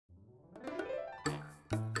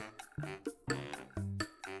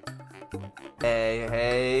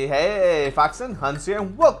Hey, FICSIT Heuntz here,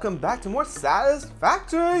 and welcome back to more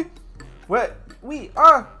Satisfactory, where we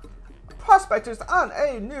are prospectors on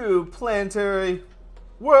a new planetary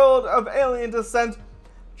world of alien descent,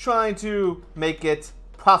 trying to make it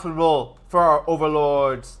profitable for our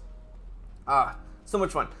overlords. So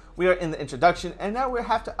much fun. We are in the introduction, and now we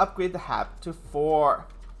have to upgrade the HAB to 4.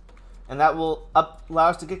 And that will allow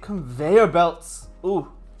us to get conveyor belts.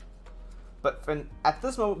 Ooh. But at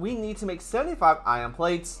this moment, we need to make 75 iron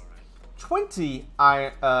plates, 20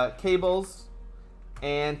 iron cables,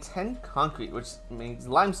 and 10 concrete, which means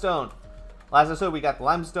limestone. Last episode, we got the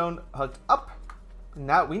limestone hooked up.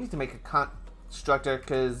 Now we need to make a constructor,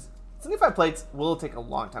 because 75 plates will take a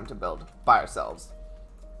long time to build by ourselves.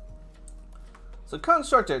 So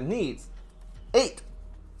constructor needs 8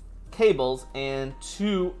 cables and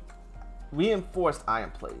 2 reinforced iron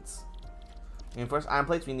plates. Reinforced iron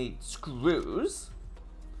plates, we need screws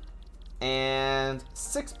and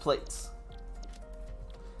 6 plates.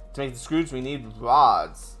 To make the screws, we need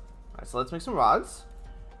rods. Alright, so let's make some rods.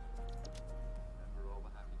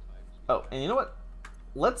 Oh, and you know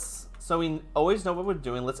what? So we always know what we're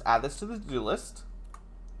doing, let's add this to the to-do list.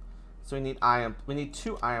 So we need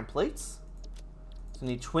 2 iron plates. So we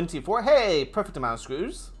need 24. Hey, perfect amount of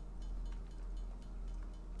screws.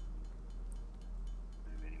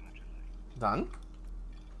 Done.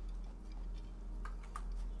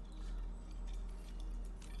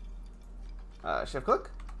 Shift click.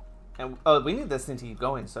 And we need this thing to keep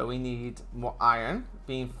going, so we need more iron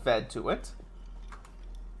being fed to it.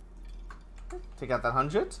 Take out that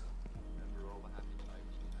 100.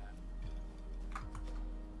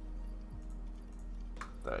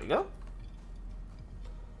 There you go.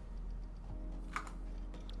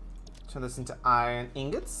 Turn this into iron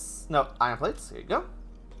ingots. No, iron plates. Here you go.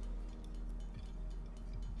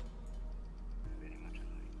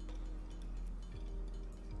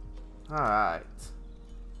 Alright.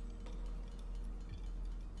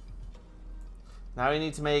 Now we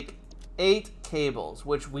need to make 8 cables,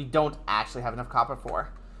 which we don't actually have enough copper for.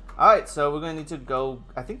 Alright, so we're going to need to go,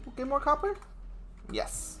 I think we'll get more copper?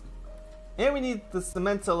 Yes. And we need the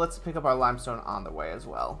cement, so let's pick up our limestone on the way as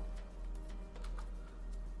well.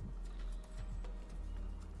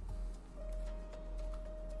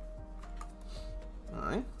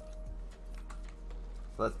 Alright.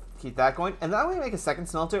 So let's keep that going. And then we make a second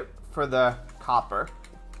smelter for the copper.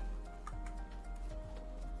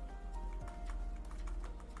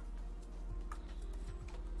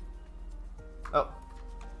 Oh.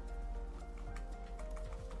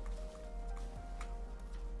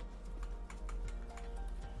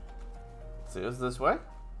 So it's this way.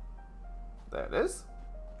 There it is.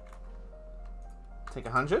 Take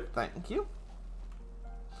 100. Thank you.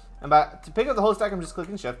 And to pick up the whole stack, I'm just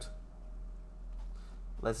clicking shift.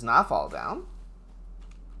 Let's not fall down.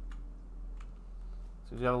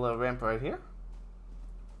 So we have a little ramp right here.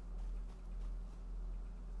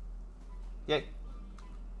 Yay.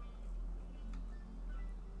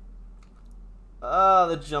 Oh,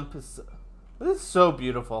 the jump is... This is so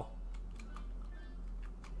beautiful.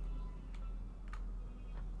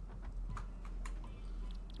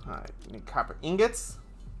 Alright, we need copper ingots.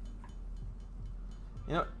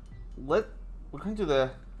 You know, we're going to do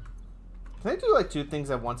the... Can I do like 2 things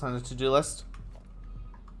at once on the to-do list?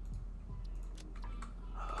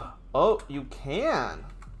 Oh, you can.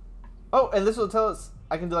 Oh, and this will tell us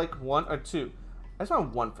I can do like 1 or 2. I just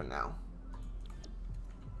want 1 for now.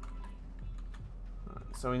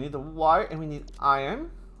 Right, so we need the wire and we need iron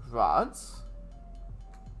rods.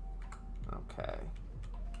 Okay.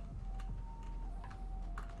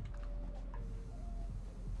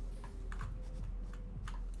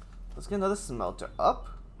 Let's get another smelter up.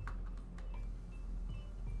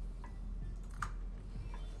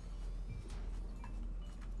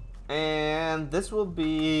 And this will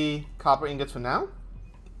be copper ingots for now.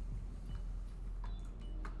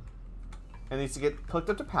 It needs to get hooked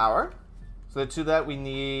up to power. So to that we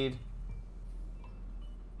need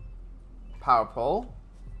power pole.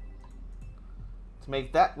 To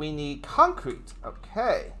make that we need concrete.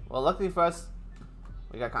 Okay. Well, luckily for us,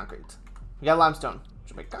 we got concrete. We got limestone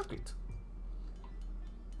to make concrete.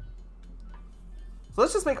 So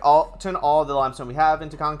let's just turn all the limestone we have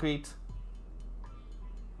into concrete.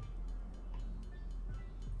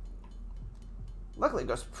 Luckily, it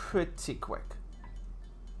goes pretty quick.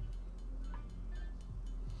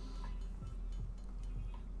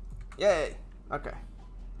 Yay! Okay.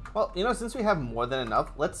 Well, you know, since we have more than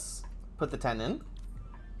enough, let's put the 10 in.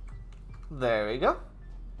 There we go.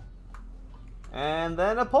 And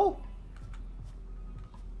then a pole.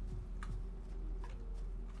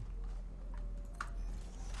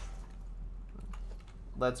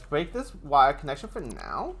 let's break this wire connection for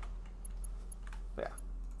now. Yeah.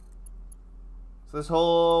 So this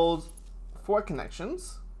holds 4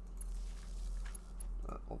 connections.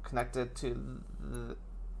 We'll connect it to the...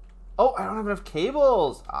 Oh, I don't have enough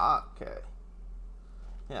cables. Ah, okay.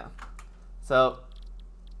 Yeah. So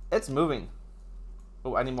it's moving.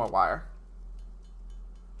 Oh, I need more wire.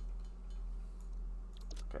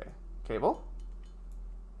 Okay, cable.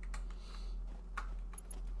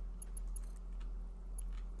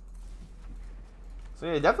 So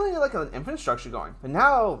yeah, definitely like an infrastructure going. But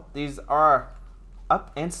now these are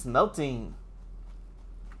up and smelting.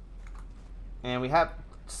 And we have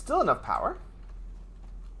still enough power.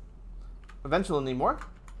 Eventually we'll need more.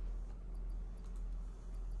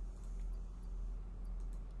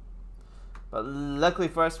 But luckily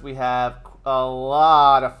for us, we have a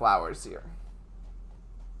lot of flowers here.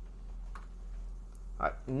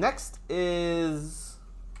 Alright, next is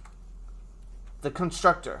the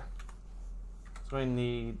constructor. So we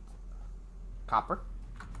need copper.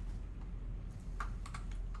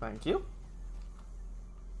 Thank you.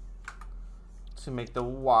 To make the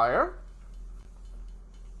wire.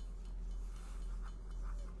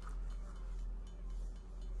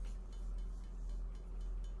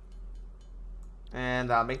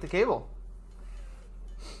 And I'll make the cable.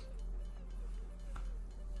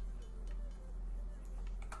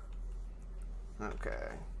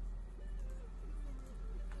 Okay.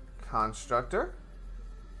 Constructor.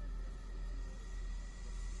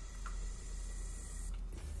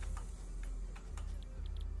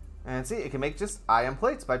 And see, it can make just iron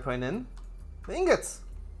plates by putting in the ingots.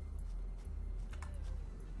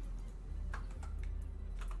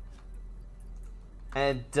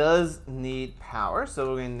 And it does need power, so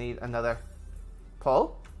we're going to need another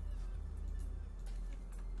pole.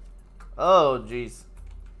 Oh, jeez.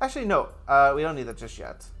 Actually, no. We don't need that just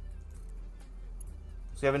yet.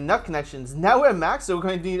 So we have enough connections. Now we're at max, so we're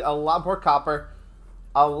going to need a lot more copper,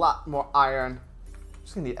 a lot more iron.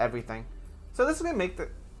 Just going to need everything. So this is going to make the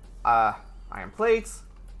iron plates.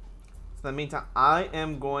 So in the meantime, I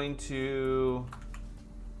am going to...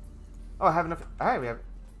 Oh, I have enough... Alright, we have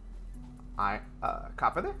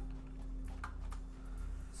copper there.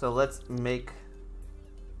 So let's turn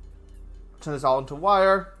this all into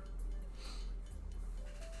wire.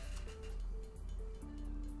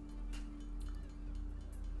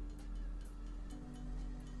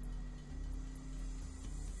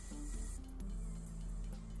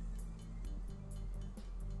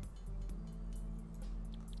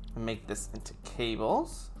 And make this into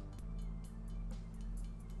cables.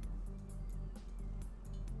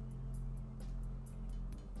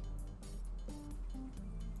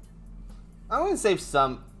 I'm going to save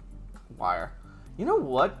some wire. You know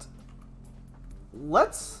what?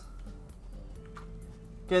 Let's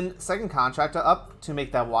get a second contractor up to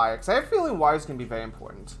make that wire, because I have a feeling wire is going to be very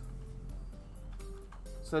important.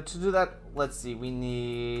 So to do that, let's see. We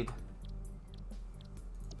need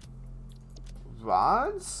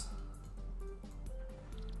rods.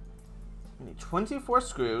 We need 24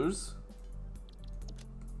 screws.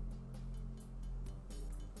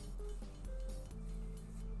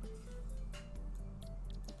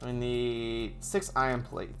 We need 6 iron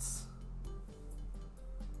plates.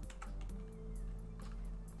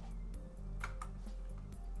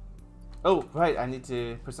 Oh, right, I need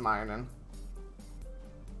to put some iron in.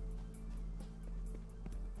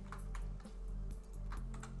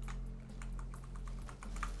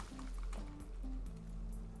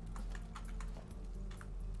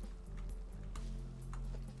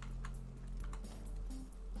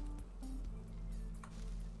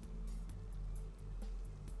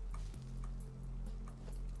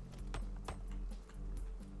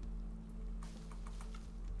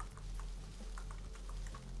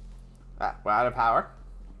 Ah, we're out of power.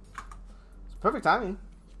 It's perfect timing.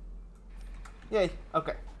 Yay,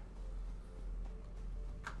 okay.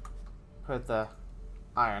 Put the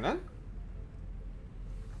iron in.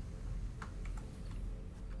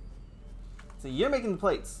 So you're making the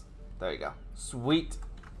plates. There you go. Sweet.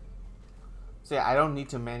 So yeah, I don't need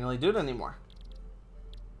to manually do it anymore.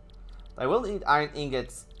 I will need iron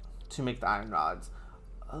ingots to make the iron rods.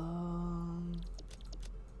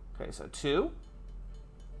 Okay, so 2.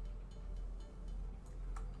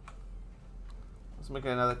 Let's make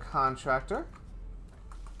another contractor.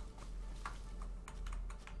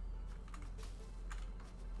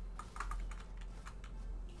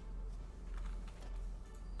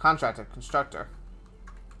 Constructor.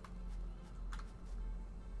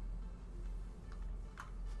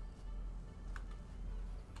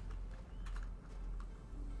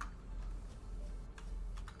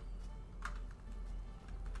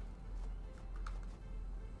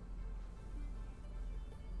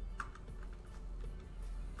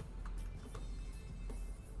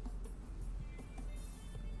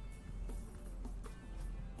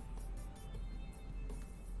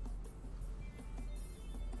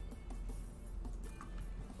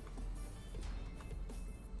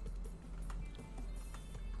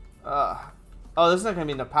 Oh, this is not going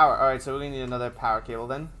to be enough power. Alright, so we're going to need another power cable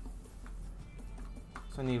then.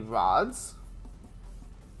 So I need rods.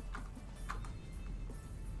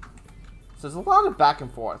 So there's a lot of back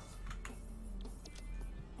and forth.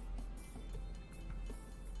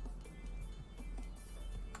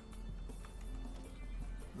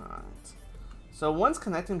 Alright. So one's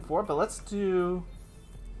connecting 4, but let's do...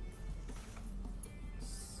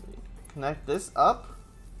 Let's see. Connect this up.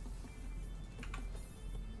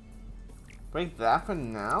 Break that for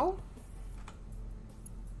now.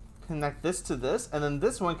 Connect this to this, and then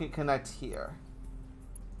this one can connect here.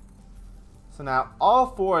 So now all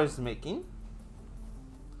 4 is making.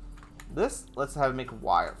 This, let's have it make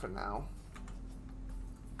wire for now.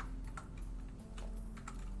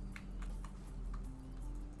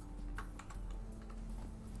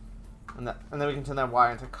 And then we can turn that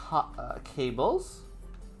wire into cables.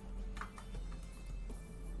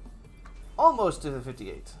 Almost to the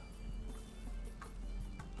 58.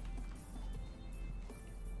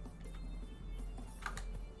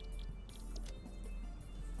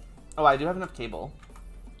 Oh, I do have enough cable.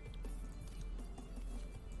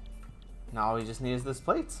 Now all we just need is this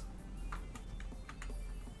plate.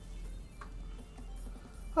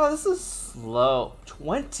 Oh, this is slow.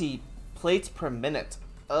 20 plates per minute.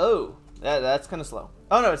 Oh, that's kind of slow.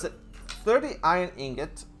 Oh no, it's at 30 iron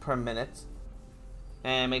ingot per minute.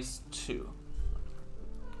 And it makes 2.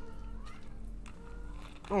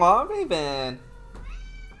 Aw, Raven.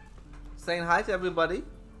 Saying hi to everybody.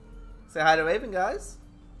 Say hi to Raven, guys.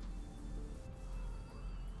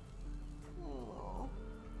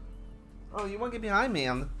 Oh, you want to get behind me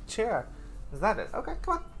on the chair. Is that it? Okay,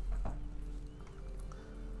 come on.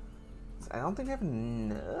 I don't think I have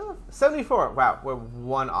enough. 74. Wow, we're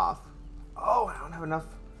 1 off. Oh, I don't have enough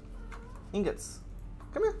ingots.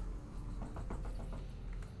 Come here.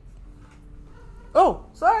 Oh,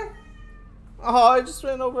 sorry. Oh, I just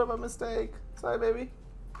ran over it by mistake. Sorry, baby.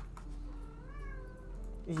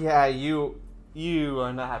 Yeah, you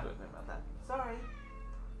are not happy with me about that. Sorry.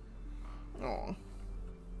 Oh.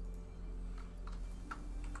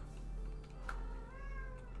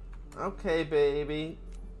 Okay, baby.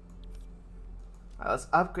 Alright, let's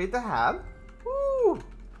upgrade the hab. Woo!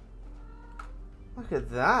 Look at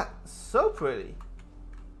that. So pretty.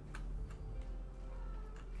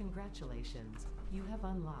 Congratulations. You have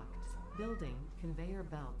unlocked building, conveyor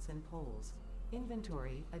belts and poles.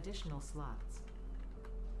 Inventory, additional slots.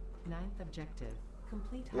 9th objective.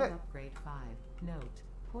 Complete hub upgrade 5. Note,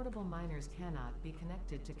 portable miners cannot be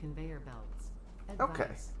connected to conveyor belts. Advice.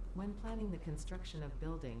 Okay. When planning the construction of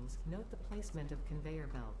buildings, note the placement of conveyor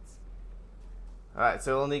belts. Alright,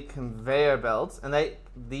 so we'll need conveyor belts, and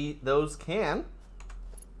those can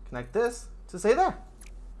connect this to say there.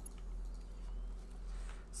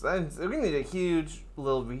 So we're going to need a huge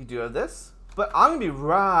little redo of this. But I'm going to be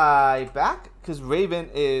right back, because Raven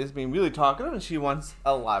is being really talkative, and she wants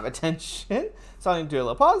a lot of attention. So I'm going to do a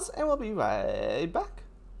little pause, and we'll be right back.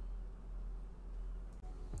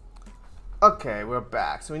 Okay, we're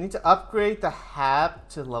back. So we need to upgrade the hab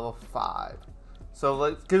to level 5. So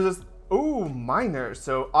it gives us, ooh, miners.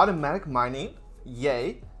 So automatic mining,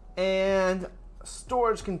 yay. And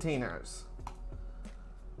storage containers.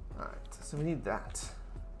 Alright, so we need that.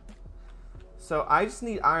 So I just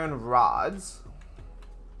need iron rods.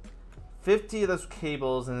 50 of those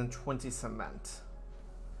cables and then 20 cement.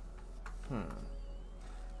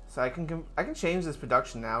 So I can change this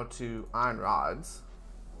production now to iron rods.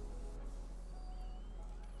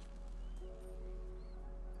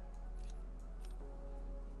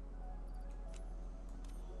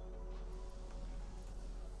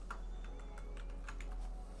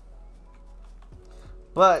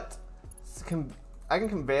 But I can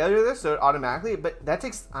conveyor this so it automatically, but that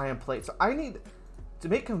takes iron plate. So I need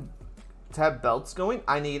to have belts going.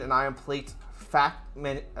 I need an iron plate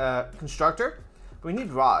constructor, but we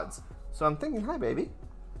need rods. So I'm thinking, hi baby,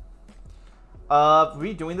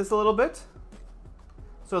 redoing this a little bit.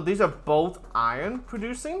 So these are both iron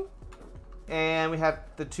producing, and we have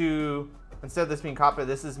the two. Instead of this being copper,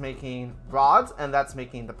 this is making rods, and that's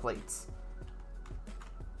making the plates.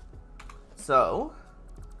 So.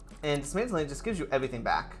 And dismantling just gives you everything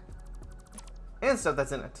back. And stuff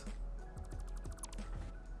that's in it.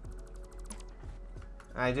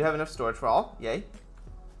 I do have enough storage for all. Yay.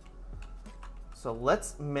 So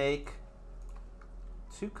let's make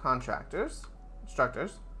 2 constructors.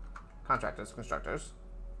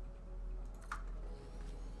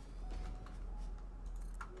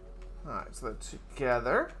 Alright, so they're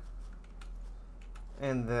together.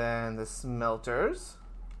 And then the smelters.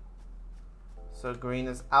 So green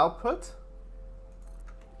is output.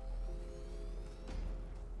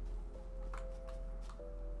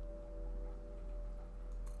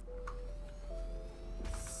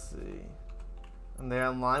 And they're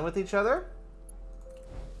in line with each other?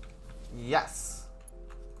 Yes.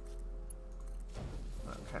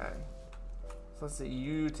 Okay. So let's see.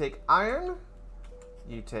 You take iron.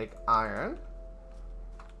 You take iron.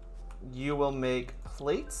 You will make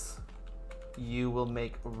plates. You will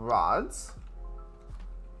make rods.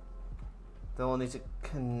 Then we'll need to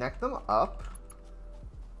connect them up.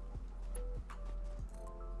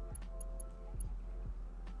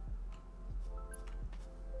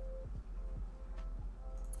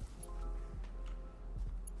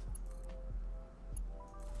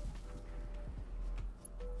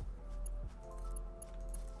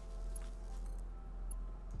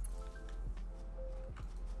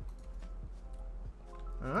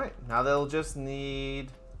 Alright, now they'll just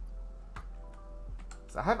need...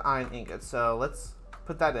 So I have iron ingots, so let's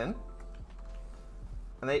put that in.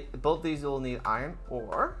 And both these will need iron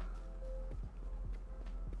ore.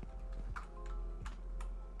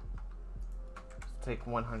 Take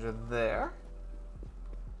 100 there.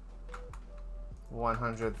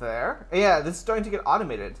 100 there. Yeah, this is starting to get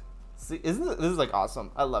automated. See, this is like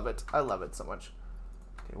awesome. I love it. I love it so much.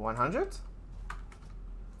 Okay, 100.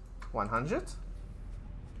 100.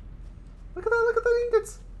 Look at that, look at the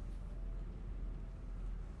ingots.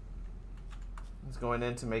 It's going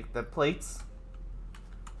in to make the plates.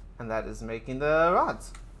 And that is making the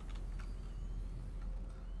rods.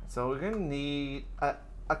 So we're gonna need a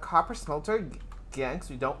copper smelter again, because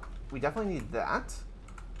we definitely need that.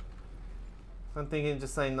 So I'm thinking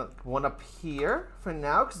just saying one up here for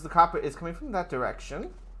now, because the copper is coming from that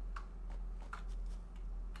direction.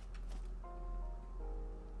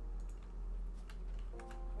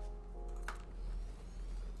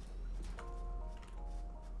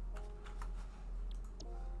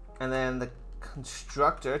 And then the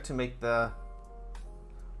constructor to make the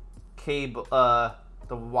cable,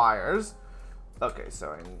 the wires. Okay, so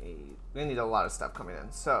we're gonna need a lot of stuff coming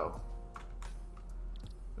in. So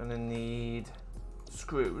I'm gonna need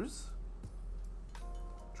screws,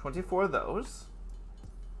 24 of those.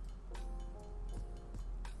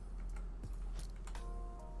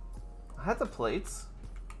 I have the plates.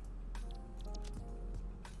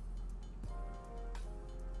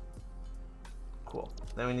 Cool.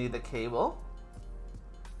 Then we need the cable.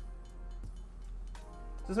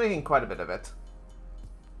 Just making quite a bit of it.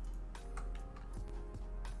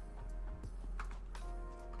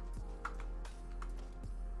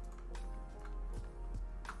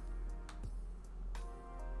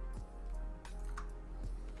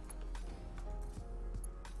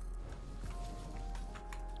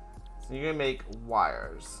 So you're gonna make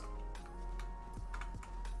wires.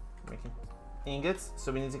 Making ingots,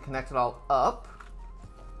 so we need to connect it all up.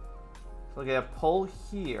 So we'll get a pole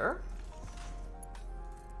here.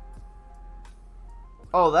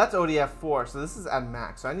 Oh, that's ODF4, so this is at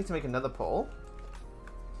max. So I need to make another pole.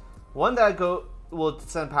 One that will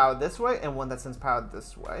send power this way, and one that sends power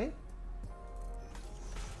this way.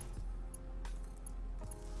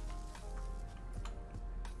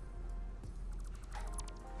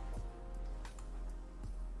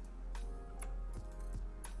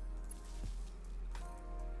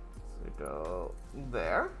 So we go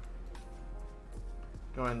there.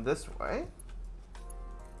 Going this way.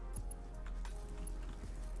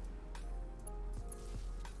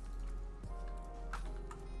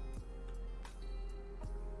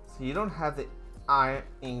 So you don't have the iron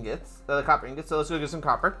ingots, the copper ingots, so let's go get some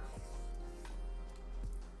copper.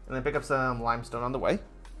 And then pick up some limestone on the way.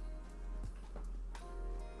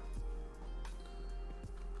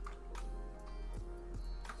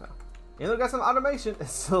 So, even though we got some automation,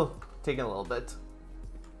 it's still taking a little bit.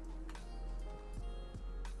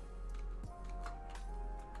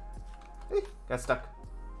 Got stuck.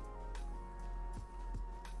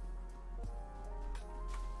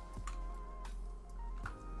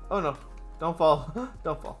 Oh no, don't fall.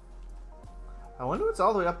 Don't fall. I wonder what's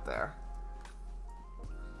all the way up there.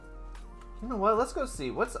 You know what, let's go see.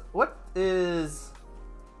 What is...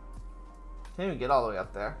 Can't even get all the way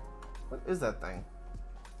up there. What is that thing?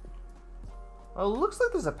 Well, it looks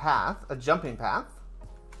like there's a path, a jumping path.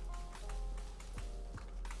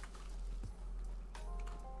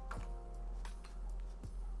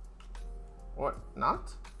 Or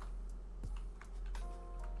not?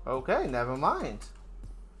 Okay, never mind.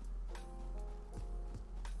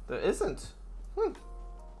 There isn't.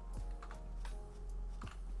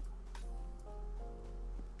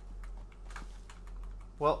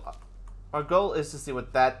 Well, our goal is to see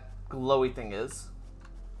what that glowy thing is.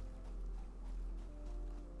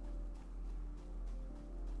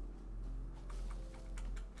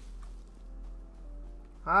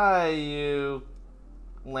 Hi, you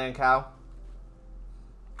land cow.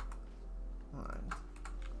 Alright.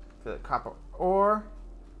 For the copper ore.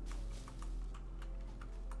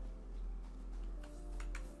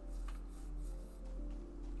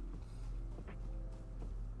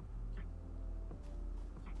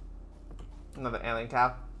 Another alien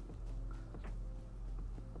cow.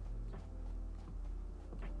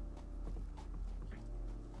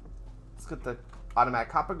 Let's get the automatic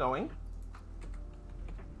copper going.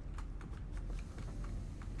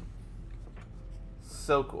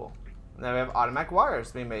 So cool. Now we have automatic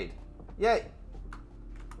wires being made. Yay!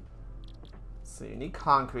 So you need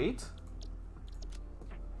concrete.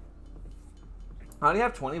 I only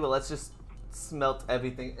have 20, but let's just smelt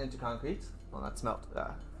everything into concrete. Well, not smelt,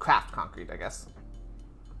 craft concrete, I guess.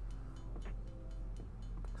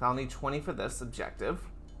 So I'll need 20 for this objective.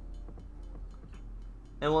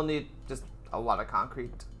 And we'll need just a lot of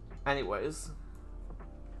concrete anyways.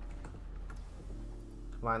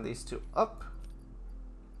 Line these two up.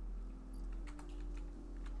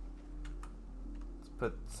 Let's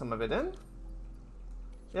put some of it in.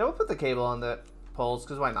 Yeah, we'll put the cable on the poles,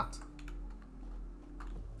 because why not?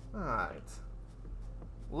 Alright.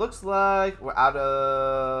 Looks like we're out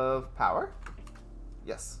of power.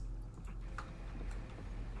 Yes.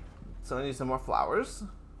 So I need some more flowers.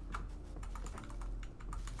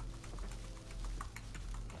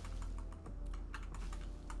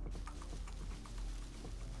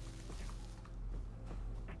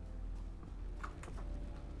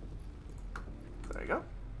 There you go.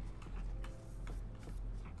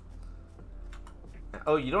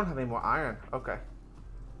 Oh, you don't have any more iron. Okay.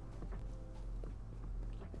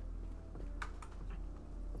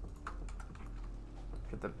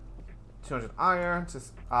 Get the 200 iron,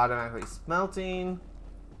 just automatically smelting.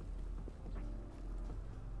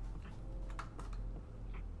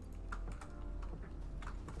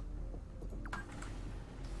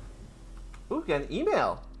 Ooh, get an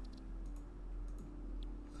email.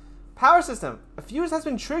 Power system. A fuse has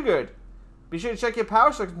been triggered. Be sure to check your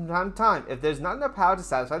power circuit from time to time. If there's not enough power to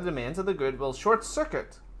satisfy the demands of the grid, will short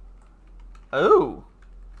circuit. Oh.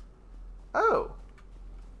 Oh.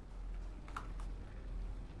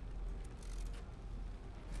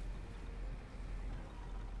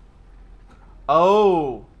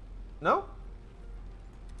 Oh. No?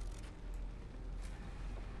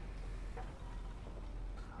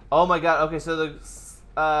 Oh my god. Okay, so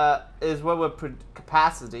the is what we're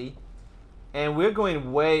capacity. And we're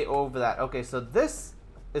going way over that. Okay, so this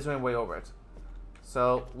is going way over it.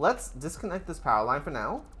 So let's disconnect this power line for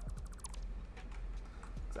now.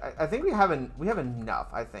 I think we have enough,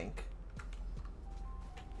 I think.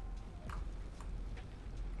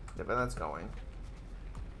 Yep, and that's going.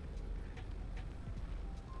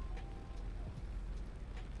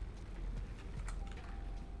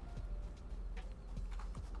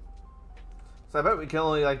 So I bet we can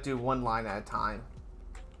only like do one line at a time.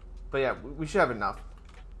 But yeah, we should have enough.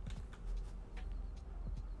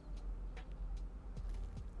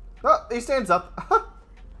 Oh, he stands up.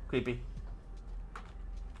 Creepy.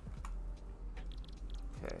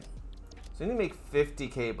 Okay. So we need to make 50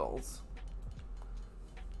 cables.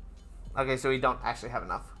 Okay, so we don't actually have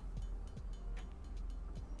enough.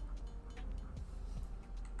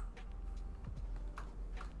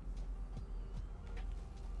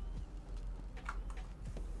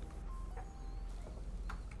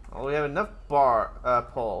 Well, we have enough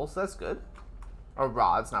poles. That's good. Or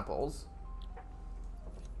rods, not poles.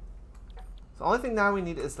 So the only thing now we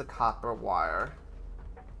need is the copper wire.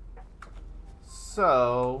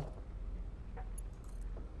 So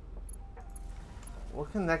we'll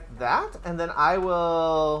connect that, and then I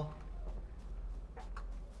will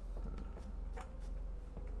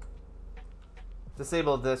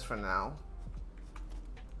disable this for now.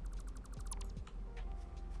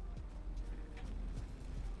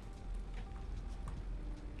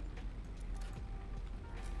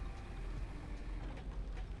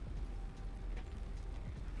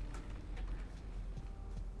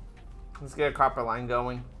 Let's get a copper line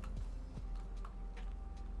going.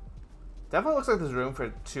 Definitely looks like there's room for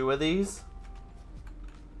 2 of these.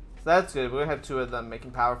 So that's good. We're gonna have 2 of them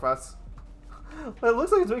making power for us. But it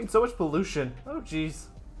looks like it's making so much pollution. Oh jeez.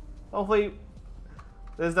 Hopefully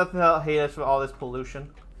there's nothing that'll hate us for all this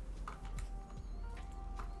pollution.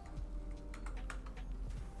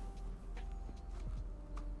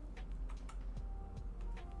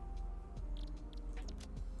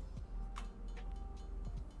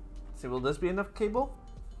 See, will this be enough cable?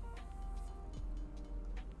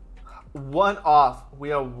 1 off.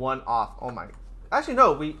 We are 1 off. Oh my. Actually,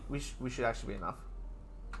 no. We should actually be enough.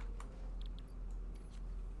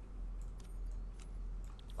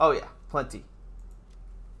 Oh yeah, plenty.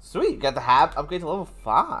 Sweet. Got the hab upgrade to level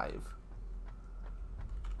 5.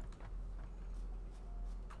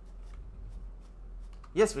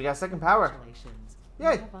 Yes, we got second power. Congratulations.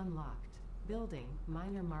 Yay. You have unlocked Building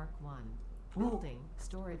Miner Mark 1. Building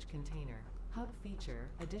Storage Container. Hub feature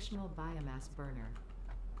additional biomass burner.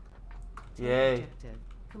 Take Yay. Objective.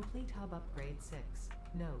 Complete hub upgrade 6.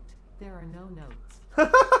 Note. There are no notes.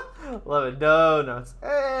 Love it. No notes.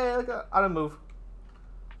 Hey, look at auto move.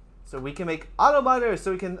 So we can make auto miners,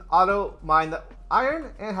 so we can auto mine the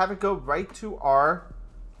iron and have it go right to our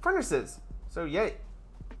furnaces. So yay.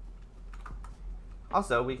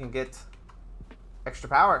 Also, we can get extra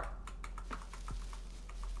power.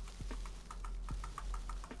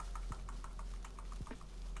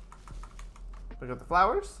 Look at the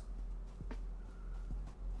flowers.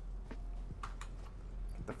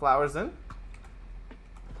 Get the flowers in.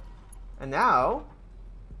 And now,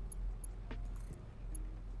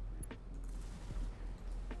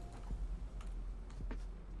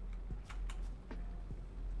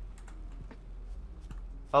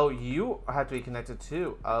 oh, you have to be connected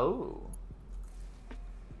too. Oh.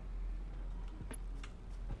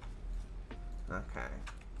 Okay.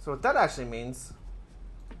 So what that actually means,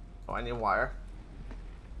 oh, I need wire.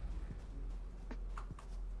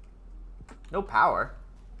 No power.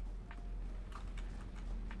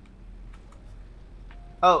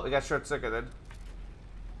 Oh, it got short-circuited.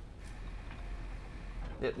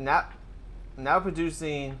 Yep, now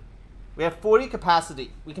producing, we have 40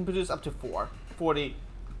 capacity. We can produce up to 40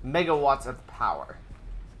 megawatts of power.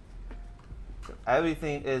 So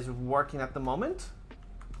everything is working at the moment.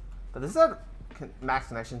 But this is our max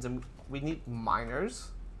connections, and we need miners.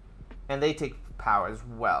 And they take power as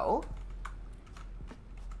well.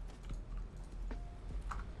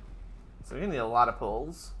 So we're gonna need a lot of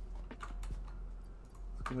poles.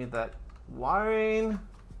 Give me that wiring.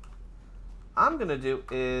 I'm gonna do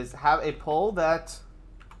is have a pole that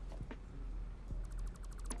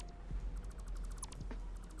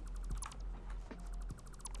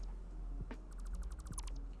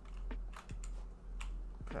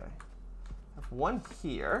okay. Have one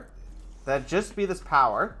here that just be this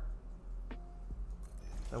power.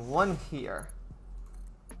 And one here.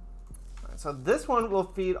 All right, so this one will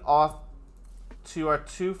feed off to our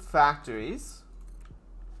 2 factories.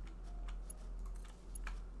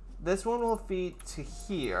 This one will feed to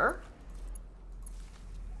here.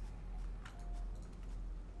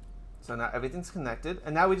 So now everything's connected.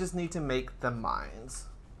 And now we just need to make the mines.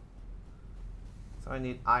 So I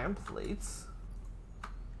need iron plates.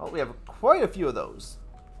 Oh, we have quite a few of those.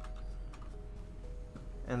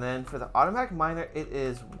 And then for the automatic miner, it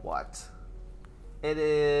is what? It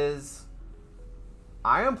is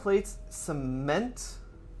iron plates, cement,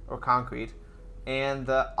 or concrete, and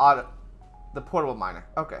the portable miner.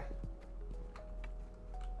 Okay.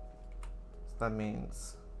 So that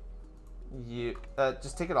means you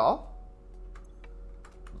just take it all.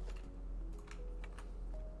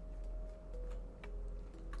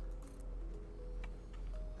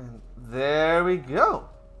 And there we go.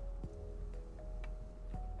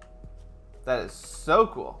 That is so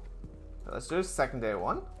cool. So let's do a secondary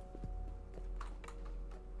one.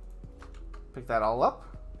 Pick that all up.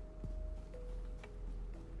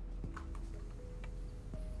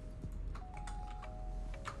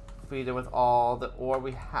 Feed it with all the ore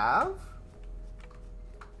we have.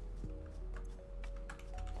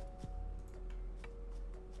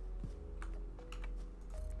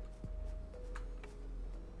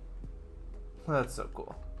 That's so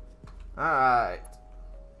cool. All right.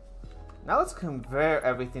 Now let's convey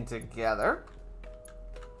everything together.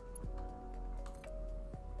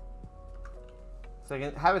 So I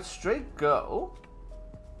can have it straight go.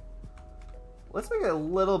 Let's make it a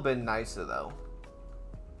little bit nicer though.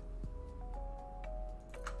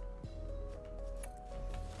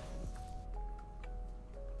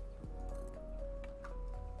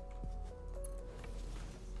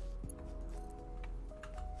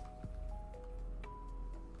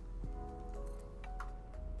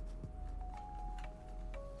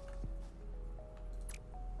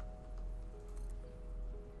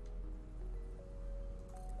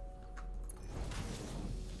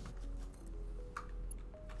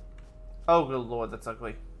 Oh, good lord, that's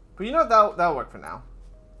ugly. But you know what, that'll work for now.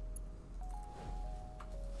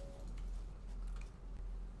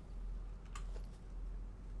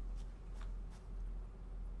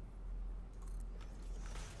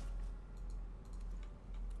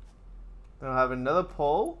 Then I'll have another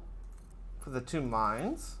pole for the 2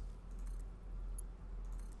 mines.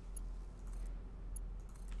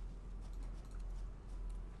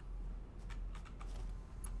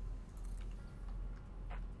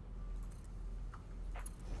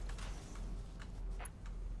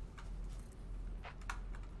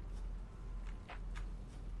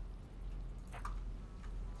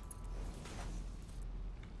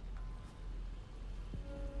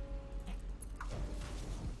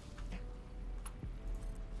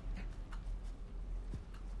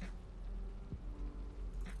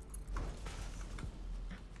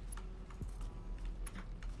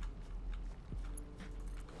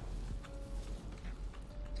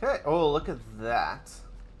 Okay. Oh, look at that.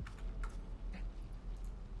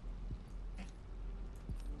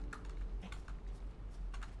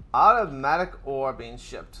 Automatic ore being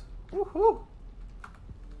shipped. Woohoo!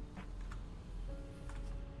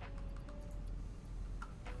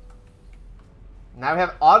 Now we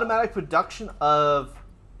have automatic production of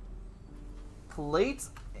plates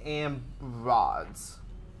and rods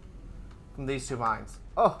from these two mines.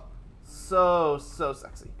 Oh, so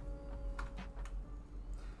sexy.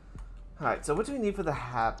 Alright, so what do we need for the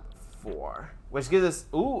hab for? Which gives us,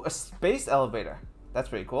 ooh, a space elevator. That's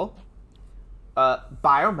pretty cool.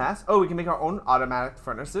 Biomass. Oh, we can make our own automatic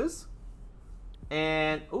furnaces.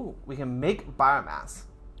 And, ooh, we can make biomass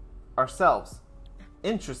ourselves.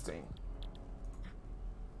 Interesting.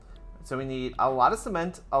 So we need a lot of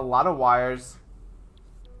cement, a lot of wires,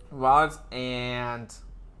 rods, and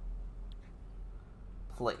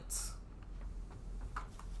plates.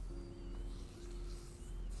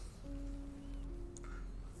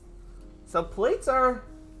 So plates are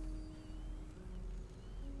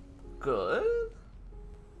good.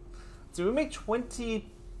 So we make 20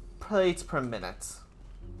 plates per minute.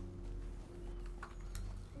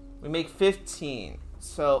 We make 15.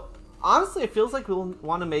 So honestly, it feels like we'll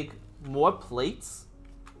want to make more plates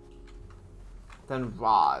than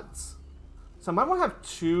rods. So I might want to have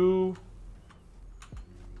 2.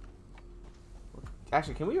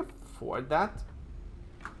 Actually, can we afford that?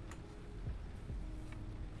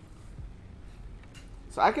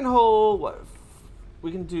 So I can hold, what?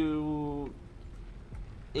 We can do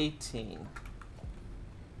 18.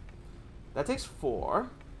 That takes 4,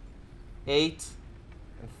 8,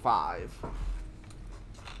 and 5.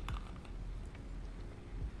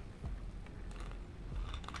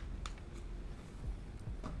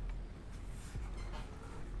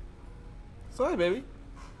 Sorry, baby.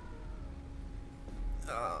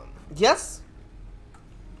 Yes.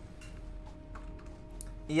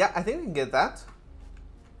 Yeah, I think we can get that.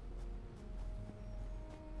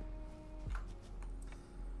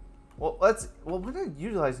 Well, we're not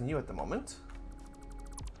utilizing you at the moment.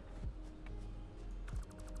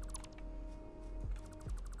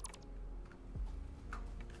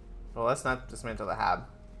 Well, let's not dismantle the hab.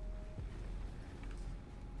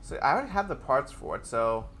 So I already have the parts for it,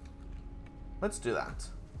 so let's do that.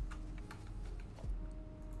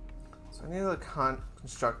 So I need a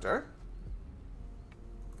constructor.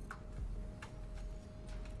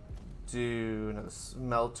 Do another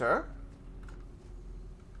smelter.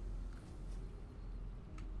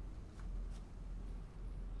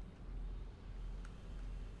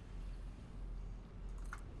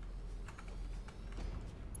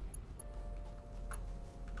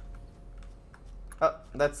 Oh,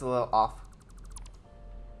 that's a little off.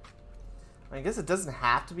 I guess it doesn't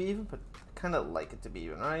have to be even, but I kind of like it to be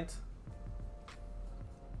even, right?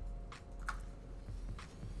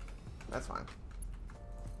 That's fine.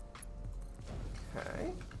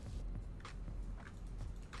 Okay.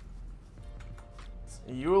 So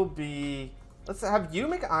you will be... Let's have you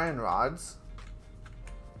make iron rods.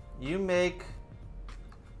 You make...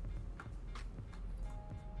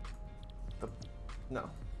 No.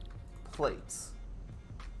 Plates.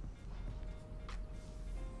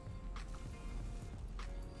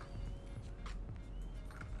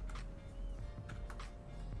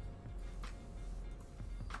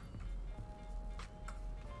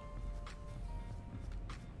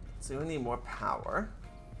 So we need more power.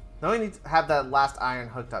 Now we need to have that last iron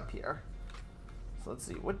hooked up here. So let's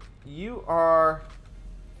see. What you are...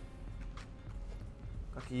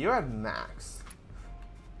 Okay, you're at max.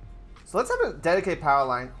 So let's have a dedicated power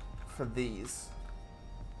line for these.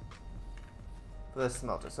 For the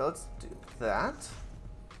smelter. So let's do that.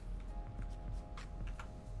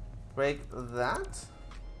 Break that.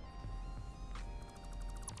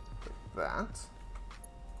 Break that.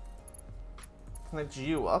 Connect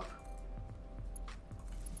you up.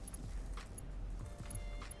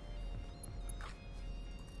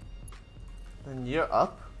 Then you're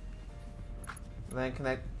up. And then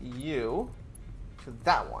connect you to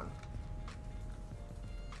that one.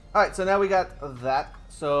 Alright, so now we got that.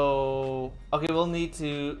 So, okay, we'll need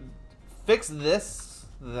to fix this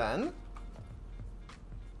then.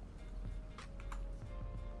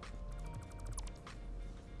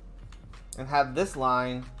 And have this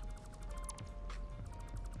line.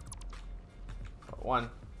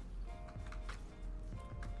 One.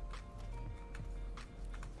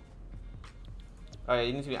 Alright,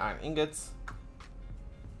 you need to be iron ingots.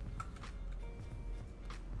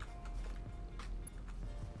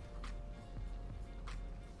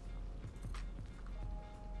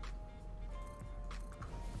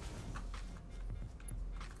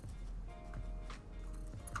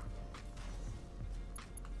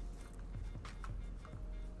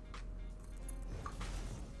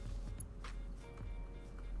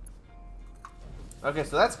 Okay,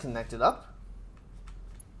 so that's connected up.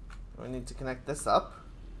 We need to connect this up.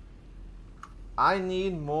 I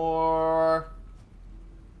need more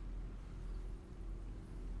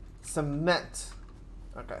cement.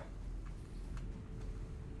 Okay.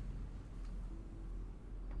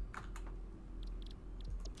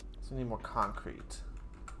 So we need more concrete.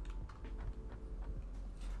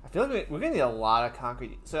 I feel like we're gonna need a lot of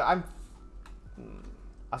concrete. So I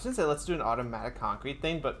was gonna say let's do an automatic concrete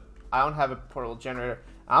thing, but I don't have a portable generator.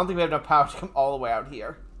 I don't think we have enough power to come all the way out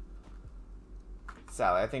here.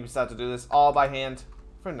 Sadly, I think we still have to do this all by hand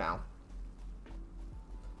for now.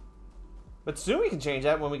 But soon we can change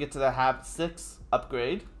that when we get to the HAB 6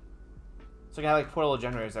 upgrade. So we can have like portable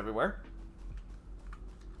generators everywhere.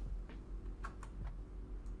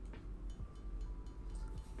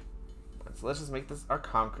 Right, so let's just make this our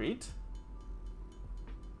concrete.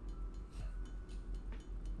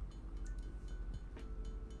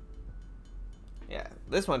 Yeah,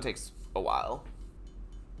 this one takes a while.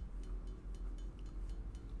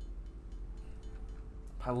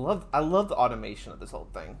 I love the automation of this whole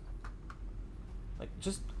thing. Like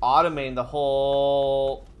just automating the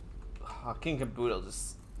whole King Caboodle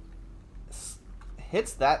just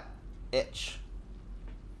hits that itch.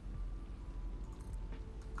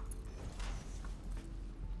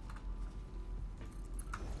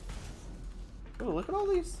 Ooh, look at all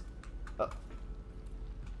these. Oh.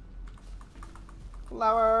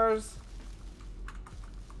 Flowers.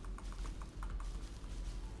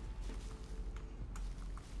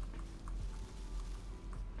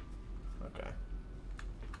 Okay.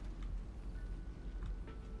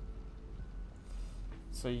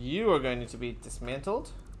 So you are going to be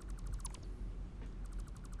dismantled.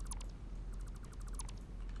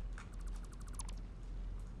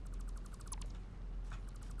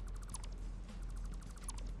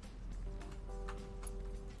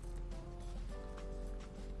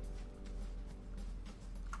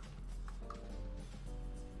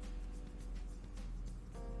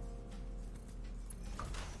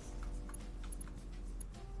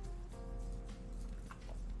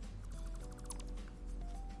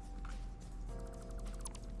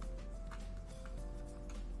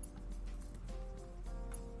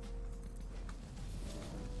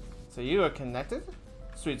 So you are connected.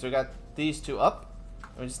 Sweet, so we got these two up.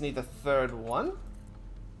 We just need the third one.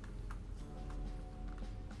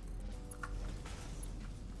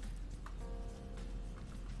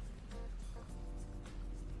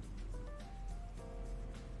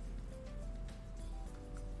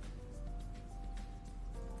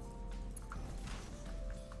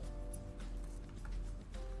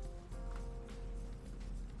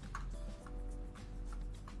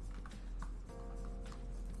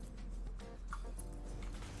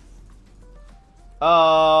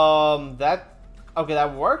 Okay,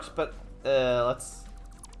 that works, but let's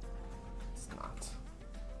not.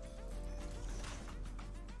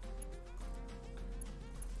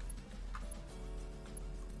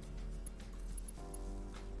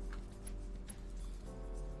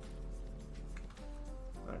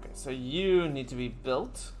 Okay, so you need to be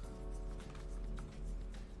built.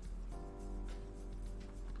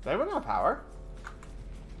 Did I run out of power?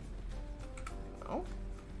 No.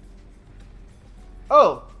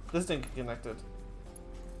 Oh, this didn't get connected.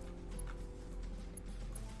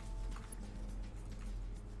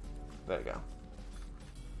 There you go. Right,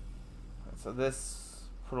 so this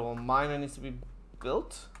portable miner needs to be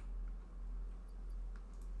built.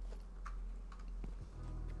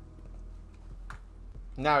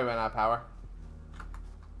 Now we ran out of power.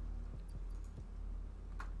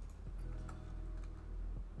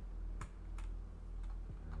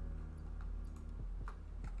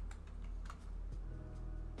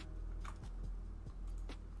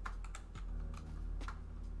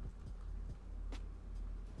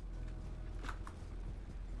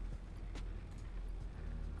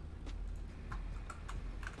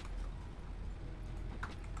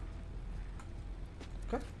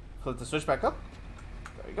 Okay, flip the switch back up.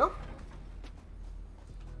 There you go.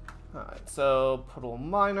 Alright, so portable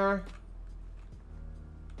miner.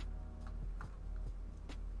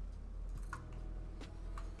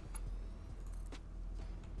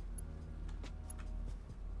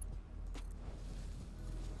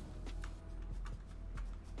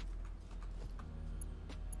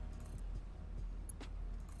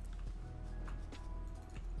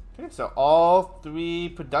 Okay, so all three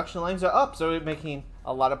production lines are up. So we're making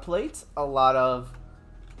a lot of plates, a lot of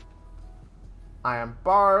iron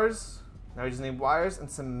bars. Now we just need wires and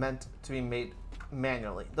cement to be made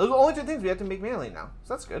manually. Those are the only two things we have to make manually now.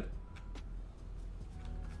 So that's good.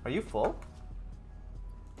 Are you full?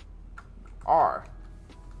 Are.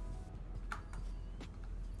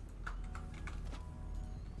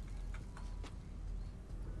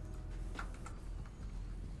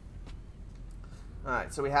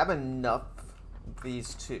 Alright, so we have enough of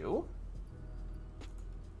these two.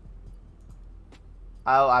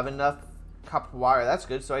 Oh, I have enough copper wire. That's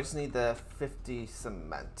good. So I just need the 50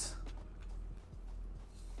 cement.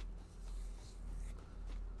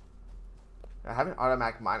 Having an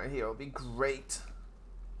automatic miner here would be great.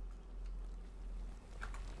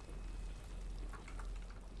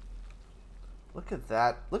 Look at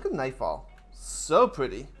that. Look at Nightfall. So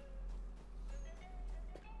pretty.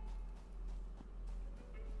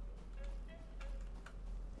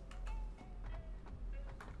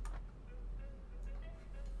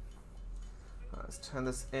 Let's turn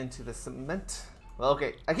this into the cement. Well,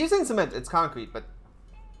 okay. I keep saying cement. It's concrete, but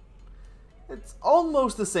it's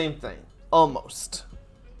almost the same thing. Almost.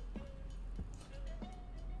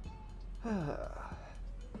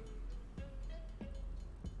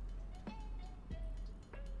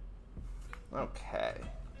 Okay.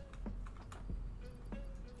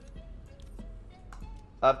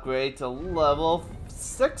 Upgrade to level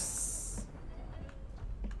 6.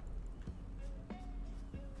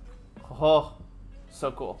 Oh,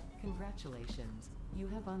 so cool. Congratulations. You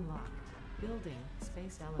have unlocked building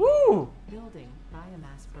space elevator. Woo! Building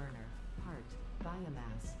biomass burner. Part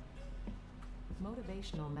biomass.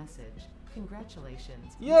 Motivational message.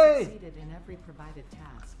 Congratulations. Yay! You succeeded in every provided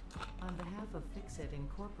task. On behalf of FICSIT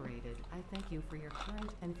Incorporated, I thank you for your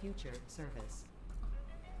current and future service.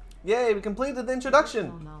 Yay, we completed the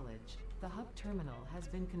introduction. Personal knowledge. The hub terminal has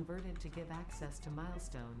been converted to give access to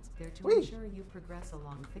milestones there to Whee! ensure you progress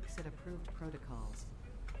along FICSIT approved protocols.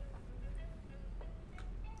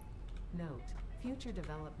 Note, future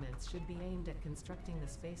developments should be aimed at constructing the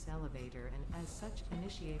space elevator and as such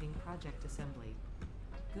initiating project assembly.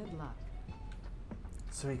 Good luck.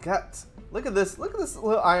 So we got, look at this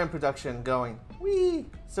little iron production going. Whee!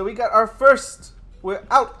 So we got our first, we're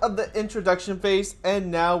out of the introduction phase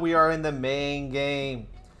and now we are in the main game.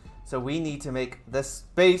 So we need to make the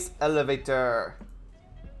space elevator,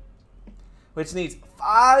 which needs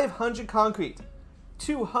 500 concrete,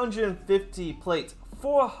 250 plates,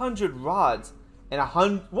 400 rods, and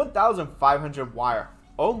 1,500 wire.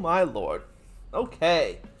 Oh my lord.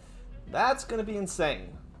 Okay. That's gonna be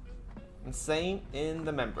insane. Insane in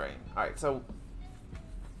the membrane. Alright, so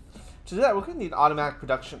to do that, we're gonna need automatic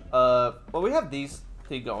production of, well, we have these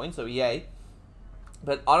three going, so yay.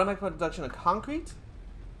 But automatic production of concrete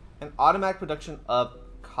and automatic production of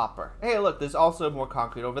copper. Hey, look, there's also more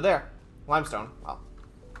concrete over there. Limestone. Wow.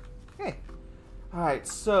 Okay. Alright,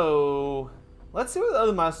 so let's see what the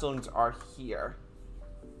other milestones are here.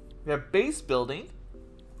 We have base building,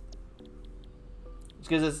 which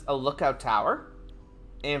gives us a lookout tower.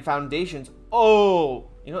 And foundations.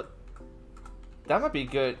 Oh, you know, that might be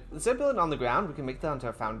good. Instead of building on the ground, we can make that into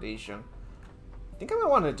a foundation. I think I might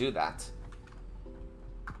want to do that.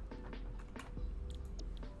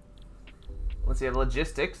 Let's see, have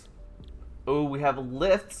logistics. Oh, we have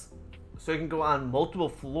lifts, so you can go on multiple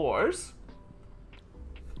floors.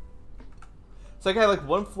 So I can have like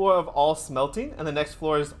one floor of all smelting, and the next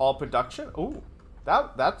floor is all production. Oh,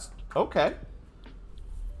 that's okay.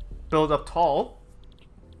 Build up tall.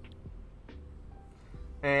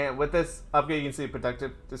 And with this upgrade, you can see a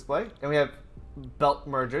productive display. And we have belt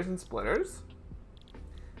mergers and splitters.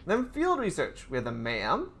 And then field research. We have the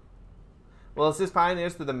MAM. Will assist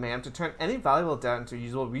pioneers through the MAM to turn any valuable data into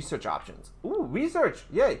usable research options. Ooh, research!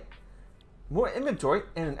 Yay! More inventory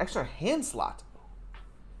and an extra hand slot.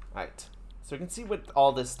 Alright, so you can see what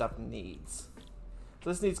all this stuff needs.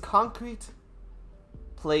 So this needs concrete,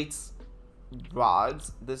 plates,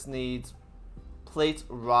 rods. This needs plates,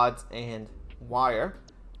 rods, and wire.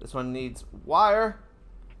 This one needs wire,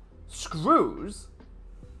 screws,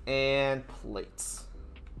 and plates.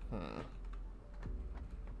 So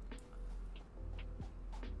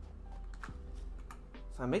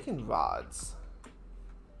I'm making rods.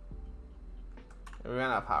 We ran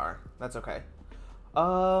out of power. That's okay.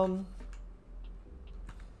 Well,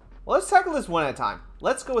 let's tackle this one at a time.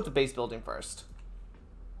 Let's go with the base building first.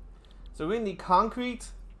 So we need concrete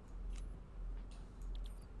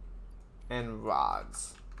and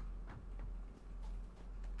rods.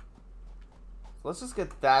 So let's just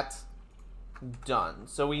get that done,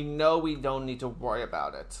 so we know we don't need to worry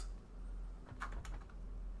about it.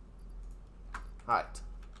 Alright.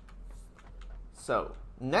 So,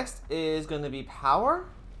 next is going to be power.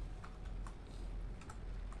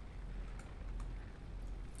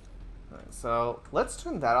 Alright, so let's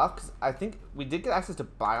turn that off, because I think we did get access to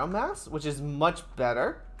biomass, which is much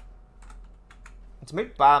better. And to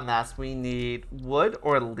make biomass, we need wood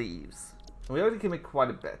or leaves. And we already can make quite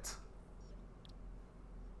a bit.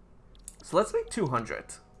 So let's make 200.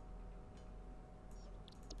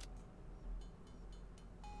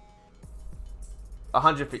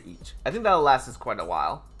 100 for each. I think that'll last us quite a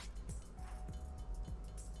while.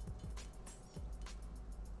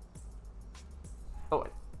 Oh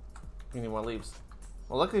wait, we need more leaves.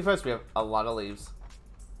 Well, luckily for us, we have a lot of leaves.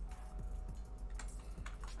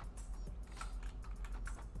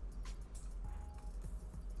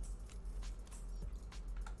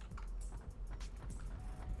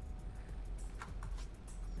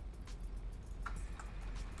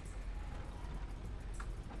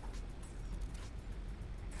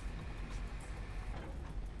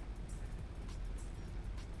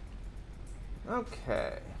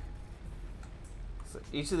 Okay. So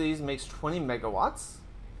each of these makes 20 megawatts.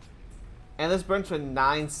 And this burns for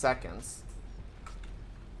 9 seconds.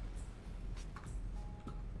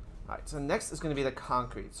 Alright, so next is going to be the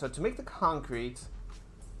concrete. So to make the concrete,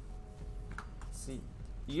 see,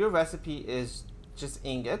 your recipe is just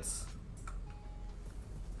ingots.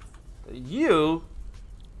 You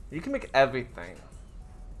can make everything.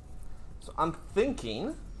 So I'm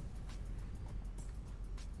thinking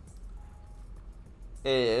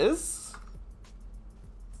is,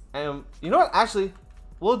 and you know what, actually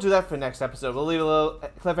we'll do that for next episode. We'll leave a little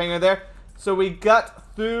cliffhanger there. So we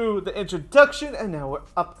got through the introduction and now we're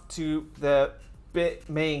up to the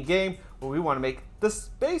main game where we want to make the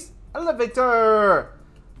space elevator.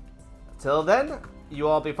 Till then, you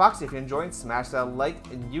all be foxy. If you're enjoying, smash that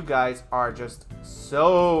like, and you guys are just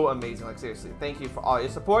so amazing. Like seriously, thank you for all your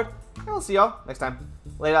support, and we'll see y'all next time.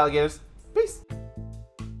 Later, alligators. Peace.